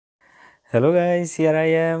Hello guys, here I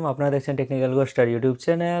am. আপনারা দেখছেন technical গোস্টার YouTube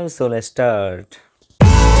channel. So let's start.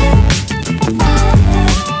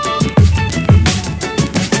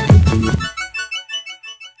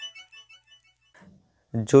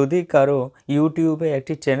 যদি কারো ইউটিউবে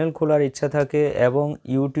একটি চ্যানেল খোলার ইচ্ছা থাকে এবং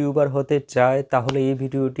ইউটিউবার হতে চায়, তাহলে এই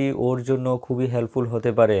ভিডিওটি ওর জন্য খুবই হেল্পফুল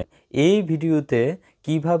হতে পারে। এই ভিডিওতে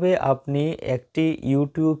কিভাবে আপনি একটি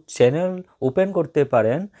ইউটিউব চ্যানেল ওপেন করতে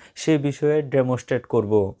পারেন সে বিষয়ে ডেমনস্ট্রেট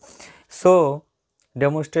করব। সো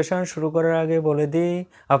ডেমনস্ট্রেশন শুরু করার আগে বলে দিই,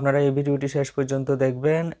 আপনারা এই ভিডিওটি শেষ পর্যন্ত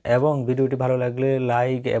দেখবেন এবং ভিডিওটি ভালো লাগলে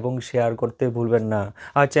লাইক এবং শেয়ার করতে ভুলবেন না,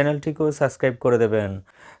 আর চ্যানেলটিকেও সাবস্ক্রাইব করে দেবেন।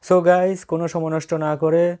 সো গাইস, কোনো সময় নষ্ট না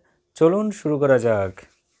করে চলুন শুরু করা যাক।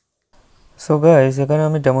 সো গাইস, এখানে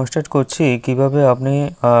আমি ডেমনস্ট্রেট করছি কিভাবে আপনি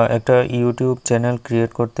একটা ইউটিউব চ্যানেল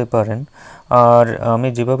ক্রিয়েট করতে পারেন, আর আমি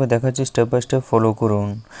যেভাবে দেখাচ্ছি স্টেপ বাই স্টেপ ফলো করুন।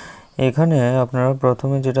 এখানে আপনারা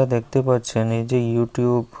প্রথমে যেটা দেখতে পাচ্ছেন, এই যে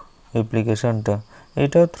ইউটিউব অ্যাপ্লিকেশানটা,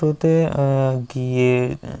 এটা থ্রুতে গিয়ে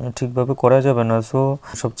ঠিকভাবে করা যাবে না। সো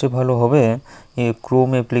সবচেয়ে ভালো হবে এই ক্রোম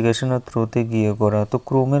অ্যাপ্লিকেশনের থ্রুতে গিয়ে করা। তো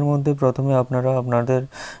ক্রোমের মধ্যে প্রথমে আপনারা আপনাদের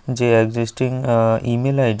যে এক্সিস্টিং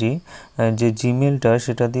ইমেল আইডি, যে জিমেলটা,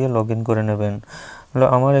 সেটা দিয়ে লগ ইন করে নেবেন।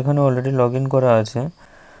 আমার এখানে অলরেডি লগ ইন করা আছে।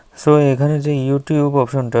 সো এখানে যে ইউটিউব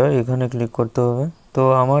অপশনটা, এখানে ক্লিক করতে হবে। তো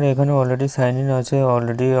আমার এখানে অলরেডি সাইন ইন আছে।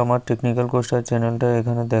 অলরেডি আমার টেকনিক্যাল কোস্টার চ্যানেলটা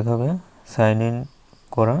এখানে দেখাবে সাইন ইন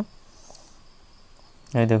করা।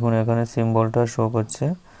 এই দেখুন, এখানে সিম্বলটা শো করছে।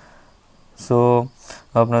 সো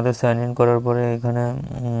আপনাদের সাইন ইন করার পরে এখানে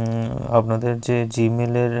আপনাদের যে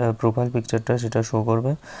জিমেলের প্রোফাইল পিকচারটা সেটা শো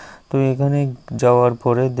করবে। তো এখানে যাওয়ার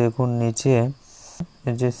পরে দেখুন নিচে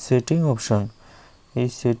যে সেটিং অপশন, এই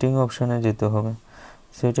সেটিং অপশানে যেতে হবে।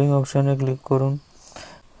 সেটিং অপশানে ক্লিক করুন।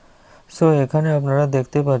 সো এখানে আপনারা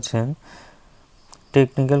দেখতে পাচ্ছেন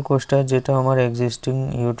টেকনিক্যাল কোস্টার, যেটা আমার এক্সিস্টিং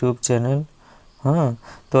ইউটিউব চ্যানেল।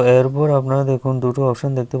 তো এরপর আপনারা দেখুন দুটো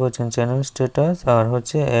অপশান দেখতে পাচ্ছেন, চ্যানেল স্ট্যাটাস আর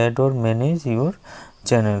হচ্ছে add or manage your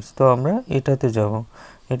channels. তো আমরা এটাতে যাব,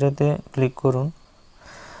 এটাতে ক্লিক করুন।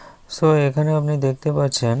 সো এখানে আপনি দেখতে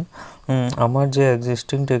পাচ্ছেন আমার যে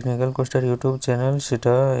existing technical coaster YouTube channel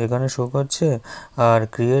সেটা এখানে শো করছে, আর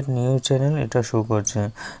ক্রিয়েট নিউ চ্যানেল এটা শো করছে।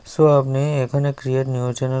 সো আপনি এখানে ক্রিয়েট নিউ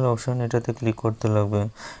চ্যানেল অপশান, এটাতে ক্লিক করতে লাগবে।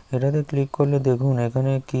 এটাতে ক্লিক করলে দেখুন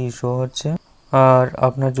এখানে কি শো হচ্ছে। আর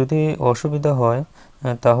আপনার যদি অসুবিধা হয়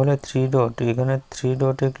তাহলে এখানে থ্রি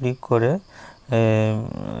ডটে ক্লিক করে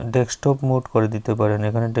ডেস্কটপ মোড করে দিতে পারেন।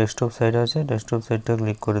 এখানে ডেস্কটপ সাইড আছে, ডেস্কটপ সাইডটা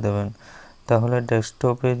ক্লিক করে দেবেন, তাহলে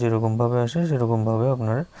ডেস্কটপে যেরকমভাবে আসে সেরকমভাবে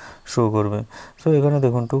আপনার শো করবে। সো এখানে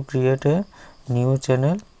দেখুন to create a new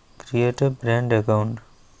channel, create a brand account.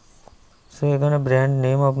 So এখানে ব্র্যান্ড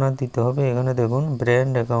নেম আপনার দিতে হবে। এখানে দেখুন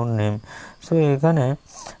ব্র্যান্ড অ্যাকাউন্ট নেম। সো এখানে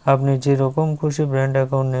আপনি যেরকম খুশি ব্র্যান্ড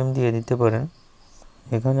অ্যাকাউন্ট নেম দিয়ে দিতে পারেন।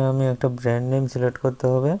 এখানে আমি একটা ব্র্যান্ড নেম সিলেক্ট করতে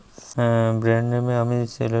হবে। ব্র্যান্ড নেমে আমি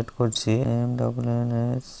সিলেক্ট করছি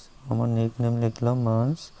MNNS, আমার নিক নেম লিখলাম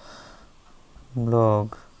মান্স ব্লগ।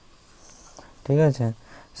 ঠিক আছে,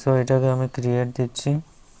 সো এটাকে আমি ক্রিয়েট দিচ্ছি।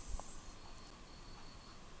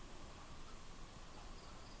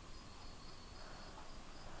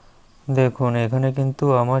 দেখুন এখানে কিন্তু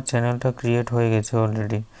আমার চ্যানেলটা ক্রিয়েট হয়ে গেছে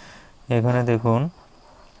অলরেডি। এখানে দেখুন,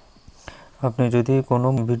 আপনি যদি কোনো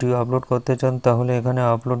ভিডিও আপলোড করতে চান তাহলে এখানে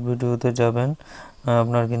আপলোড ভিডিওতে যাবেন।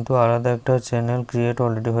 আপনার কিন্তু আলাদা একটা চ্যানেল ক্রিয়েট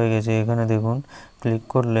অলরেডি হয়ে গেছে। এখানে দেখুন ক্লিক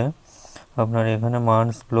করলে আপনার এখানে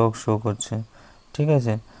মান্স ব্লগ শো করছে। ঠিক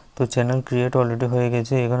আছে, তো চ্যানেল ক্রিয়েট অলরেডি হয়ে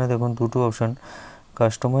গেছে। এখানে দেখুন দুটো option,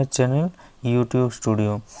 customise channel, YouTube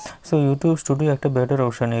studio. So YouTube studio একটা বেটার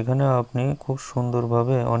অপশান। এখানে আপনি খুব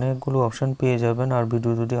সুন্দরভাবে অনেকগুলো অপশান পেয়ে যাবেন। আর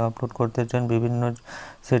ভিডিও যদি আপলোড করতে চান, বিভিন্ন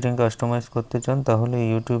সেটিং কাস্টমাইজ করতে চান, তাহলে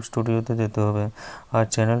ইউটিউব স্টুডিওতে যেতে হবে। আর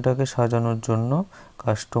চ্যানেলটাকে সাজানোর জন্য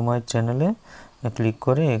কাস্টমাইজ চ্যানেলে ক্লিক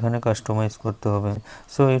করে এখানে কাস্টমাইজ করতে হবে।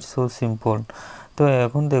 So it's so simple. তো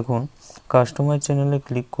এখন দেখুন কাস্টমাইজ চ্যানেলে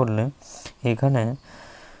ক্লিক করলে এখানে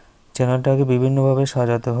চ্যানেলটাকে বিভিন্নভাবে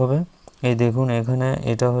সাজাতে হবে। এই দেখুন এখানে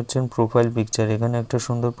এটা হচ্ছে প্রোফাইল পিকচার, এখানে একটা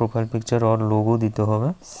সুন্দর প্রোফাইল পিকচার আর লোগো দিতে হবে।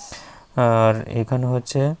 আর এখানে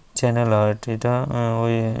হচ্ছে চ্যানেল আর্ট, এটা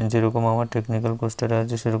ওই যেরকম আমার টেকনিক্যাল কোস্টারে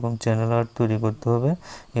আছে সেরকম চ্যানেল আর্ট তৈরি করতে হবে।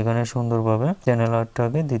 এখানে সুন্দরভাবে চ্যানেল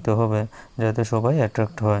আর্টটাকে দিতে হবে যাতে সবাই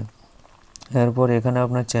অ্যাট্রাক্ট হয়। এরপর এখানে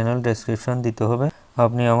আপনার চ্যানেল ডেসক্রিপশান দিতে হবে।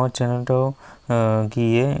 আপনি আমার চ্যানেলটাও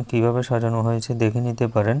গিয়ে কিভাবে সাজানো হয়েছে দেখে নিতে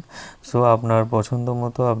পারেন। সো আপনার পছন্দ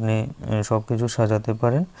মতো আপনি সব কিছু সাজাতে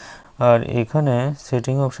পারেন। আর এখানে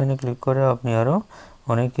সেটিং অপশানে ক্লিক করে আপনি আরও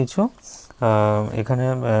অনেক কিছু এখানে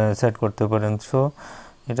সেট করতে পারেন। সো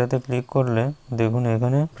এটাতে ক্লিক করলে দেখুন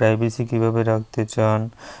এখানে প্রাইভেসি কিভাবে রাখতে চান,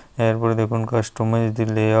 এরপরে দেখুন কাস্টমাইজ দি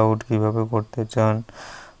লেআউট কীভাবে করতে চান।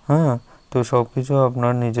 তো সব কিছু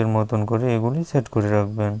আপনার নিজের মতন করে এগুলি সেট করে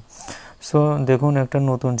রাখবেন। সো দেখুন একটা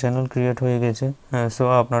নতুন চ্যানেল ক্রিয়েট হয়ে গেছে। হ্যাঁ, সো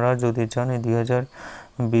আপনারা যদি চান এই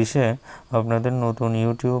 2020-এ আপনাদের নতুন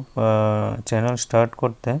ইউটিউব চ্যানেল স্টার্ট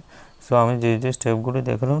করতে, সো আমি যে যে স্টেপগুলি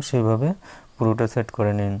দেখালাম সেভাবে পুরোটা সেট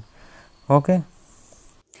করে নিন। ওকে,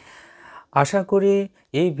 আশা করি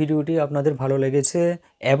এই ভিডিওটি আপনাদের ভালো লেগেছে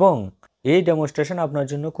এবং এই ডেমনস্ট্রেশন আপনার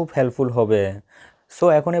জন্য খুব হেল্পফুল হবে। সো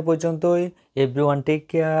এখন এ পর্যন্তই। Everyone take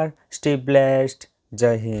care, stay blessed,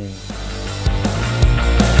 জয় হিন্দ।